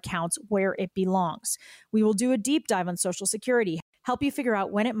money in your accounts where it belongs. We will do a deep dive on Social Security, help you figure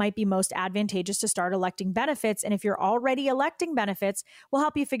out when it might be most advantageous to start electing benefits. And if you're already electing benefits, we'll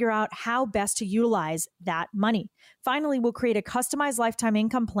help you figure out how best to utilize that money. Finally, we'll create a customized lifetime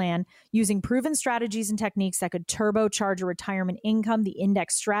income plan using proven strategies and techniques that could turbocharge a retirement income, the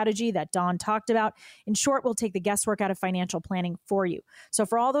index strategy that Dawn talked about. In short, we'll take the guesswork out of financial planning for you. So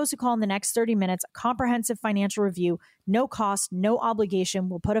for all those who call in the next 30 minutes, a comprehensive financial review, no cost, no obligation.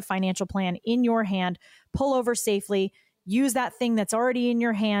 We'll put a financial plan in your hand, pull over safely, use that thing that's already in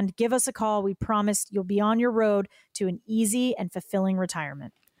your hand. Give us a call. We promise you'll be on your road to an easy and fulfilling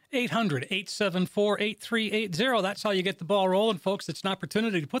retirement. 800-874-8380. That's how you get the ball rolling, folks. It's an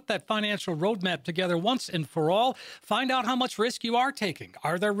opportunity to put that financial roadmap together once and for all. Find out how much risk you are taking.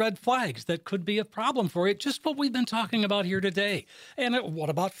 Are there red flags that could be a problem for you? Just what we've been talking about here today. And what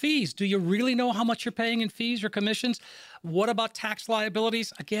about fees? Do you really know how much you're paying in fees or commissions? What about tax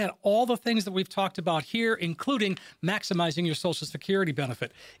liabilities? Again, all the things that we've talked about here, including maximizing your Social Security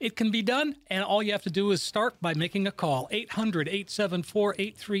benefit. It can be done, and all you have to do is start by making a call.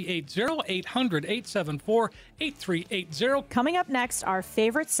 800-874-8380. 800-874-8380. Coming up next, our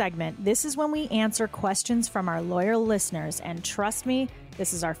favorite segment. This is when we answer questions from our loyal listeners. And trust me,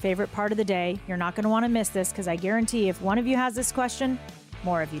 this is our favorite part of the day. You're not going to want to miss this because I guarantee if one of you has this question,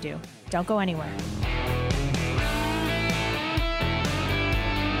 more of you do. Don't go anywhere.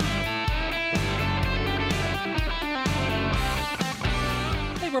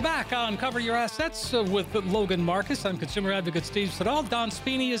 We're back on Cover Your Assets with Logan Marcus. I'm consumer advocate Steve Siddall. Don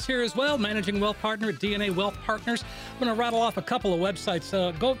Spini is here as well, managing wealth partner at DNA Wealth Partners. I'm going to rattle off a couple of websites.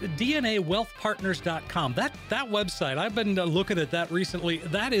 Go to DNAwealthpartners.com. That website, I've been looking at that recently.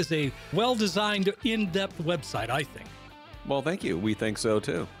 That is a well-designed, in-depth website, I think. Well, thank you. We think so,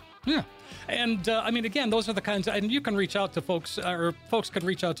 too. Yeah. And, I mean, again, those are the kinds of, and you can reach out to folks, or folks can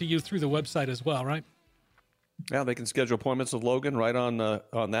reach out to you through the website as well, right? Yeah, they can schedule appointments with Logan right on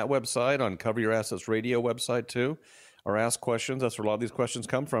that website, on Cover Your Assets Radio website too, or ask questions. That's where a lot of these questions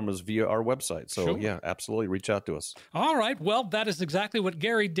come from, is via our website. So, Yeah, absolutely. Reach out to us. All right. Well, that is exactly what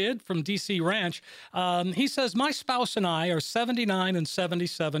Gary did from DC Ranch. He says, my spouse and I are 79 and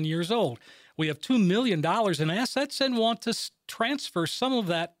 77 years old. We have $2 million in assets and want to transfer some of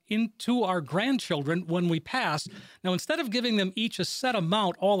that into our grandchildren when we pass. Now, instead of giving them each a set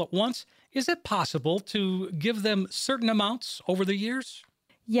amount all at once, is it possible to give them certain amounts over the years?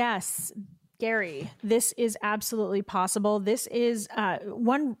 Yes, Gary, this is absolutely possible. This is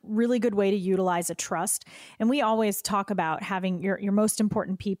one really good way to utilize a trust. And we always talk about having your most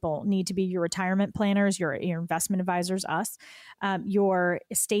important people need to be your retirement planners, your investment advisors, us, your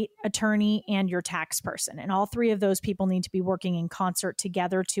estate attorney, and your tax person. And all three of those people need to be working in concert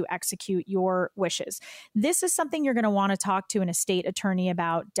together to execute your wishes. This is something you're going to want to talk to an estate attorney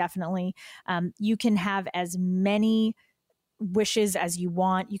about, definitely. You can have as many wishes as you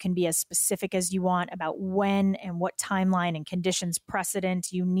want. You can be as specific as you want about when and what timeline and conditions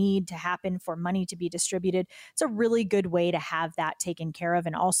precedent you need to happen for money to be distributed. It's a really good way to have that taken care of,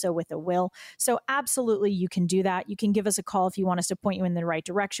 and also with a will. So absolutely, you can do that. You can give us a call if you want us to point you in the right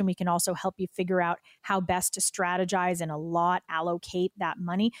direction. We can also help you figure out how best to strategize and allocate that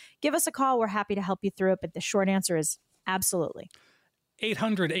money. Give us a call. We're happy to help you through it. But the short answer is absolutely.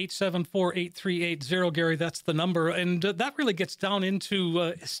 800-874-8380, Gary, that's the number. And that really gets down into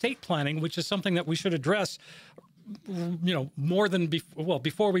estate planning, which is something that we should address, more than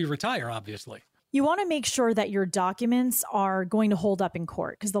before we retire, obviously. You want to make sure that your documents are going to hold up in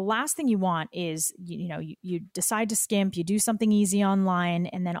court, because the last thing you want is, you decide to skimp, you do something easy online,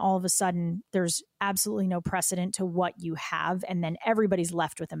 and then all of a sudden there's absolutely no precedent to what you have, and then everybody's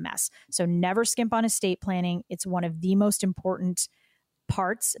left with a mess. So never skimp on estate planning. It's one of the most important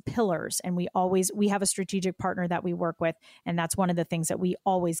pillars. And we have a strategic partner that we work with. And that's one of the things that we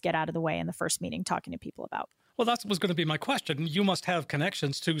always get out of the way in the first meeting, talking to people about. Well, that was going to be my question. You must have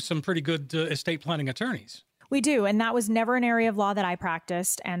connections to some pretty good estate planning attorneys. We do. And that was never an area of law that I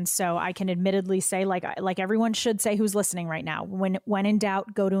practiced. And so I can admittedly say, like everyone should say who's listening right now, when in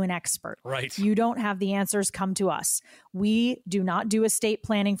doubt, go to an expert. Right. You don't have the answers, come to us. We do not do estate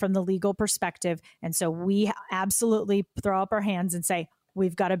planning from the legal perspective. And so we absolutely throw up our hands and say,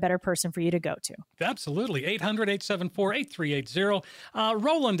 we've got a better person for you to go to. Absolutely. 800-874-8380.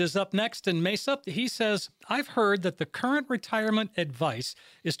 Roland is up next in Mesa. He says, I've heard that the current retirement advice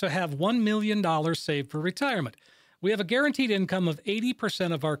is to have $1 million saved for retirement. We have a guaranteed income of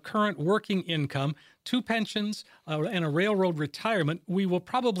 80% of our current working income, 2 pensions, and a railroad retirement. We will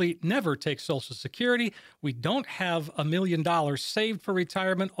probably never take Social Security. We don't have $1 million saved for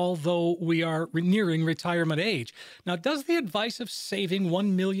retirement, although we are nearing retirement age. Now, does the advice of saving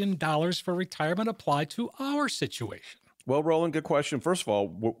 $1 million for retirement apply to our situation? Well, Roland, good question. First of all,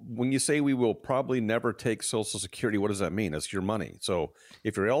 when you say we will probably never take Social Security, what does that mean? It's your money. So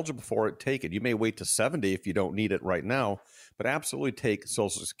if you're eligible for it, take it. You may wait to 70 if you don't need it right now, but absolutely take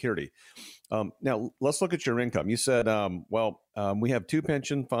Social Security. Now, let's look at your income. You said, we have 2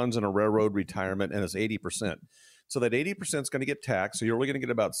 pension funds and a railroad retirement, and it's 80%. So that 80% is going to get taxed. So you're only going to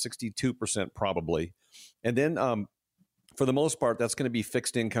get about 62% probably. And then for the most part, that's going to be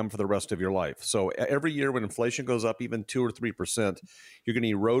fixed income for the rest of your life. So every year when inflation goes up even 2 or 3%, you're going to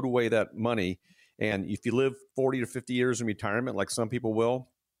erode away that money. And if you live 40 or 50 years in retirement, like some people will,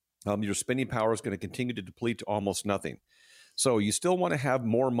 your spending power is going to continue to deplete to almost nothing. So you still want to have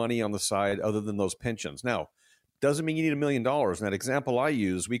more money on the side other than those pensions. Now, doesn't mean you need $1 million. In that example I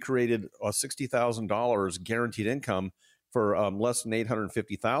use, we created a $60,000 guaranteed income for less than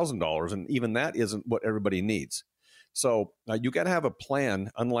 $850,000. And even that isn't what everybody needs. So you got to have a plan,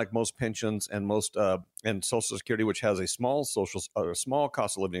 unlike most pensions and most and Social Security, which has a small small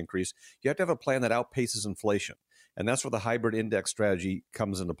cost of living increase. You have to have a plan that outpaces inflation. And that's where the hybrid index strategy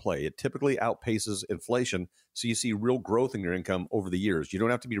comes into play. It typically outpaces inflation, so you see real growth in your income over the years. You don't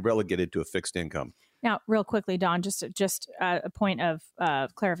have to be relegated to a fixed income. Now, real quickly, Don, just a point of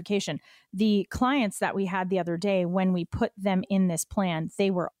clarification. The clients that we had the other day, when we put them in this plan,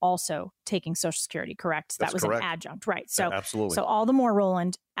 they were also taking Social Security, correct? That's that was correct. An adjunct, right? So, absolutely. So all the more,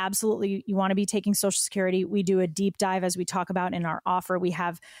 Roland, absolutely, you want to be taking Social Security. We do a deep dive, as we talk about in our offer. We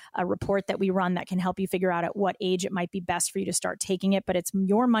have a report that we run that can help you figure out at what age it might be best for you to start taking it. But it's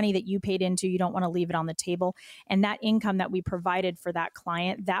your money that you paid into. You don't want to leave it on the table. And that income that we provided for that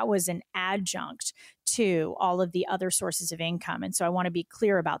client, that was an adjunct to all of the other sources of income. And so I want to be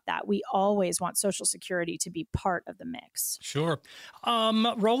clear about that. We always want Social Security to be part of the mix. Sure.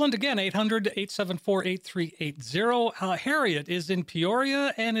 Roland, again, 800-874-8380. Harriet is in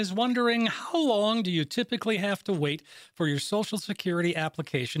Peoria and is wondering, how long do you typically have to wait for your Social Security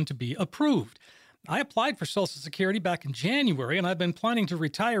application to be approved? I applied for Social Security back in January, and I've been planning to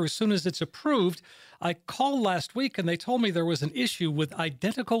retire as soon as it's approved. I called last week, and they told me there was an issue with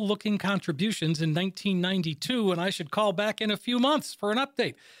identical-looking contributions in 1992, and I should call back in a few months for an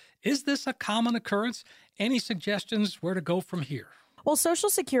update. Is this a common occurrence? Any suggestions where to go from here? Well, Social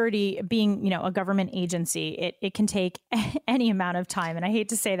Security being, a government agency, it can take any amount of time. And I hate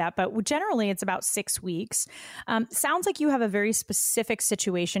to say that, but generally it's about 6 weeks. Sounds like you have a very specific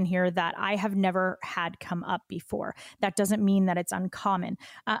situation here that I have never had come up before. That doesn't mean that it's uncommon.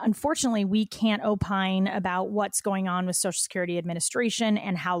 Unfortunately, we can't opine about what's going on with Social Security Administration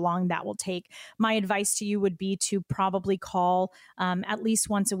and how long that will take. My advice to you would be to probably call at least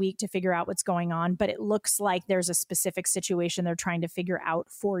once a week to figure out what's going on. But it looks like there's a specific situation they're trying to figure out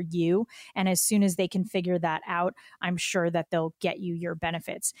for you. And as soon as they can figure that out, I'm sure that they'll get you your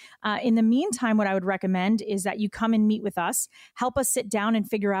benefits. In the meantime, what I would recommend is that you come and meet with us, help us sit down and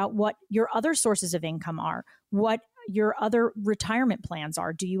figure out what your other sources of income are, what your other retirement plans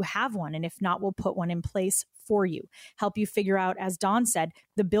are. Do you have one? And if not, we'll put one in place for you. Help you figure out, as Don said,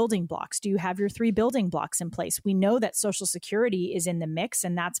 the building blocks. Do you have your 3 building blocks in place? We know that Social Security is in the mix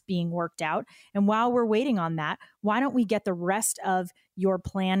and that's being worked out. And while we're waiting on that, why don't we get the rest of your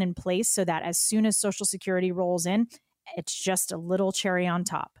plan in place so that as soon as Social Security rolls in, it's just a little cherry on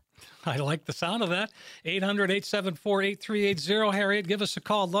top. I like the sound of that. 800-874-8380. Harriet, give us a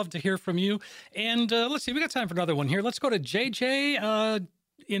call. Love to hear from you. And let's see, we got time for another one here. Let's go to JJ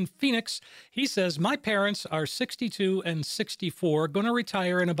in Phoenix. He says, my parents are 62 and 64, going to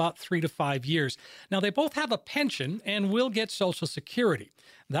retire in about 3 to 5 years. Now, they both have a pension and will get Social Security.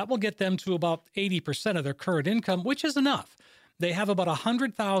 That will get them to about 80% of their current income, which is enough. They have about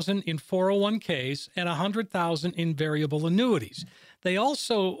 $100,000 in 401ks and $100,000 in variable annuities. They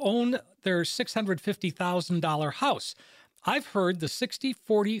also own their $650,000 house. I've heard the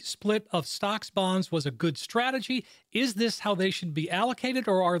 60-40 split of stocks bonds was a good strategy. Is this how they should be allocated,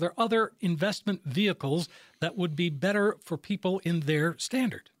 or are there other investment vehicles that would be better for people in their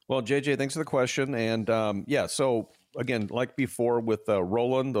standard? Well, JJ, thanks for the question. And so again, like before with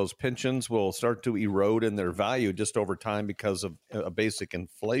Roland, those pensions will start to erode in their value just over time because of basic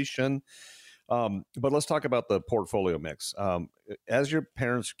inflation. But let's talk about the portfolio mix. As your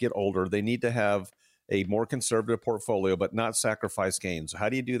parents get older, they need to have a more conservative portfolio, but not sacrifice gains. How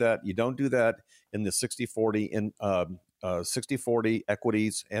do you do that? You don't do that in the 60-40 in 60-40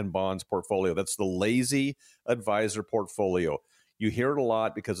 equities and bonds portfolio. That's the lazy advisor portfolio. You hear it a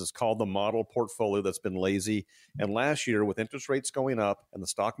lot because it's called the model portfolio that's been lazy. And last year, with interest rates going up and the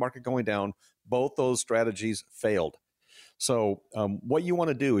stock market going down, both those strategies failed. So what you want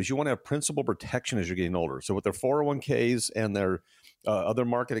to do is you want to have principal protection as you're getting older. So with their 401ks and their other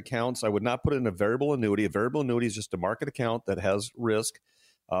market accounts. I would not put it in a variable annuity. A variable annuity is just a market account that has risk.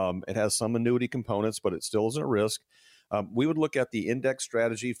 It has some annuity components, but it still isn't a risk. We would look at the index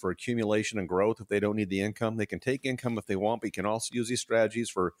strategy for accumulation and growth if they don't need the income. They can take income if they want, but you can also use these strategies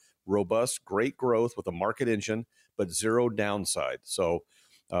for robust, great growth with a market engine, but zero downside. So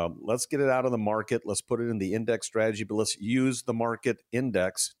let's get it out of the market. Let's put it in the index strategy, but let's use the market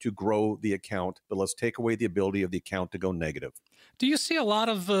index to grow the account, but let's take away the ability of the account to go negative. Do you see a lot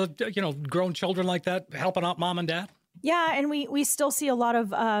of, grown children like that helping out mom and dad? Yeah, and we still see a lot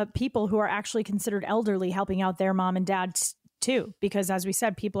of people who are actually considered elderly helping out their mom and dad too, because as we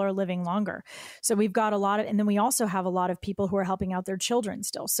said, people are living longer. So we've got a lot of, and then we also have a lot of people who are helping out their children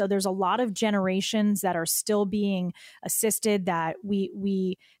still. So there's a lot of generations that are still being assisted that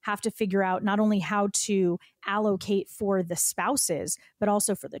we have to figure out not only how to allocate for the spouses, but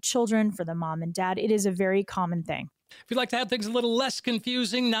also for the children, for the mom and dad. It is a very common thing. If you'd like to have things a little less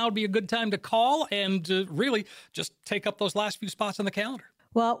confusing, now would be a good time to call and really just take up those last few spots on the calendar.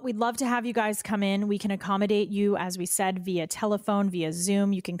 Well, we'd love to have you guys come in. We can accommodate you, as we said, via telephone, via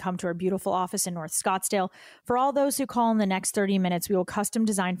Zoom. You can come to our beautiful office in North Scottsdale. For all those who call in the next 30 minutes, we will custom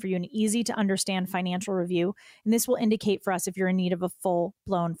design for you an easy-to-understand financial review, and this will indicate for us if you're in need of a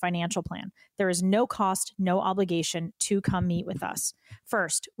full-blown financial plan. There is no cost, no obligation to come meet with us.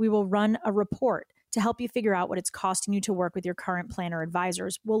 First, we will run a report to help you figure out what it's costing you to work with your current plan or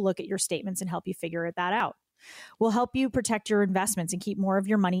advisors. We'll look at your statements and help you figure that out. We'll help you protect your investments and keep more of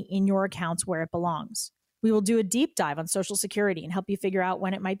your money in your accounts where it belongs. We will do a deep dive on Social Security and help you figure out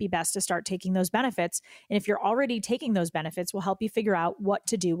when it might be best to start taking those benefits. And if you're already taking those benefits, we'll help you figure out what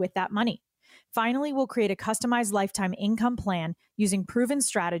to do with that money. Finally, we'll create a customized lifetime income plan using proven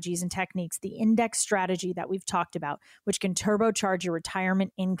strategies and techniques, the index strategy that we've talked about, which can turbocharge your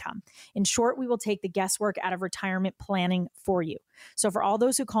retirement income. In short, we will take the guesswork out of retirement planning for you. So for all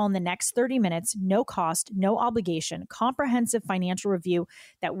those who call in the next 30 minutes, no cost, no obligation, comprehensive financial review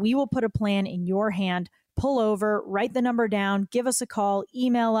that we will put a plan in your hand. Pull over, write the number down, give us a call,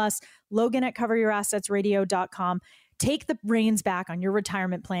 email us, Logan@coveryourassetsradio.com. Take the reins back on your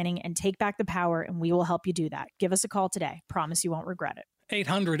retirement planning and take back the power, and we will help you do that. Give us a call today. Promise you won't regret it.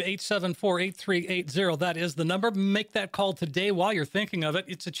 800-874-8380. That is the number. Make that call today while you're thinking of it.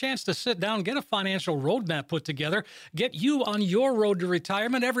 It's a chance to sit down, get a financial roadmap put together, get you on your road to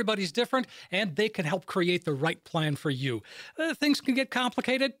retirement. Everybody's different, and they can help create the right plan for you. Things can get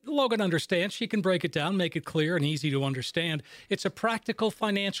complicated. Logan understands. She can break it down, make it clear and easy to understand. It's a practical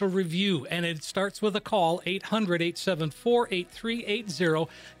financial review, and it starts with a call, 800-874-8380.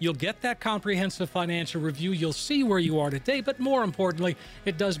 You'll get that comprehensive financial review. You'll see where you are today, but more importantly,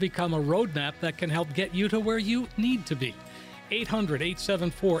 it does become a roadmap that can help get you to where you need to be.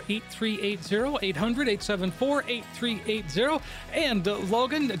 800-874-8380, 800-874-8380. And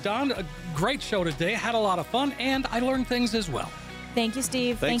Logan, Don, a great show today. Had a lot of fun, and I learned things as well. Thank you,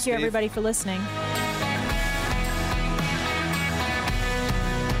 Steve. Thanks, Thank you, Steve. everybody, for listening.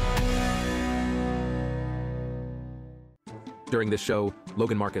 During this show,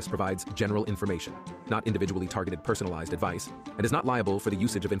 Logan Marcus provides general information, not individually targeted personalized advice, and is not liable for the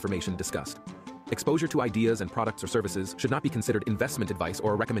usage of information discussed. Exposure to ideas and products or services should not be considered investment advice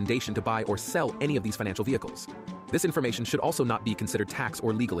or a recommendation to buy or sell any of these financial vehicles. This information should also not be considered tax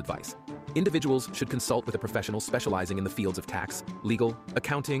or legal advice. Individuals should consult with a professional specializing in the fields of tax, legal,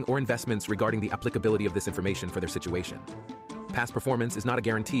 accounting, or investments regarding the applicability of this information for their situation. Past performance is not a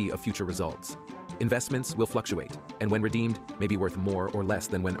guarantee of future results. Investments will fluctuate, and when redeemed, may be worth more or less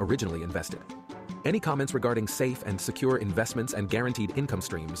than when originally invested. Any comments regarding safe and secure investments and guaranteed income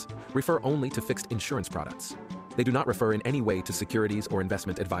streams refer only to fixed insurance products. They do not refer in any way to securities or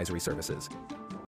investment advisory services.